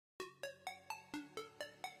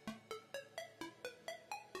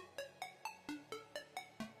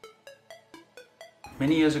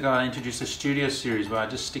Many years ago I introduced a studio series where I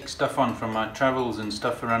just stick stuff on from my travels and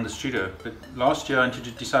stuff around the studio. But last year I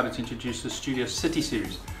decided to introduce the Studio City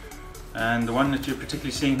series. And the one that you're particularly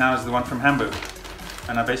seeing now is the one from Hamburg.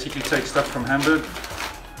 And I basically take stuff from Hamburg,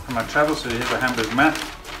 from my travels. So here's a Hamburg map.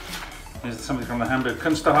 Here's something from the Hamburg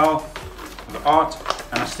Kunsthalle, the art.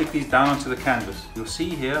 And I stick these down onto the canvas. You'll see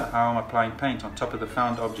here how I'm applying paint on top of the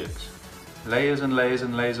found objects. Layers and layers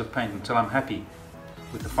and layers of paint until I'm happy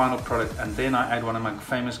with the final product, and then I add one of my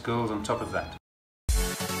famous girls on top of that.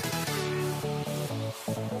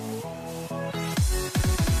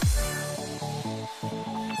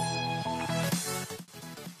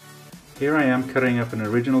 Here I am cutting up an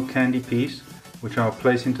original candy piece which I'll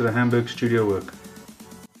place into the Hamburg studio work.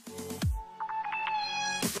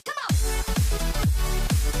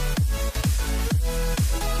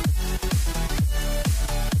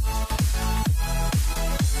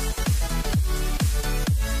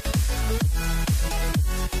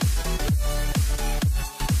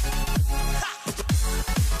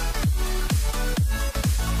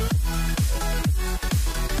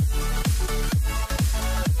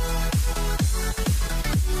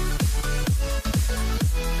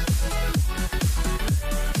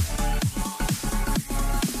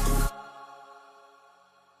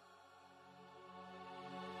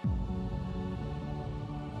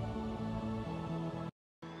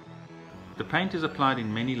 The paint is applied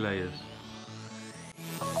in many layers.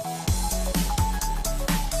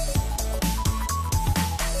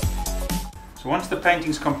 So once the painting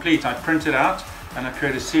is complete, I print it out and I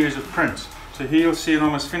create a series of prints. So here you'll see an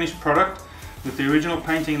almost finished product with the original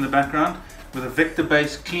painting in the background, with a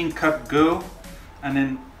vector-based clean-cut girl, and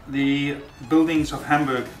then the buildings of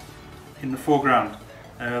Hamburg in the foreground.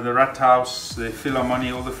 The Rathaus, the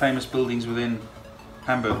Philharmonie, all the famous buildings within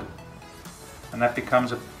Hamburg. And that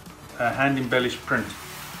becomes a hand-embellished print.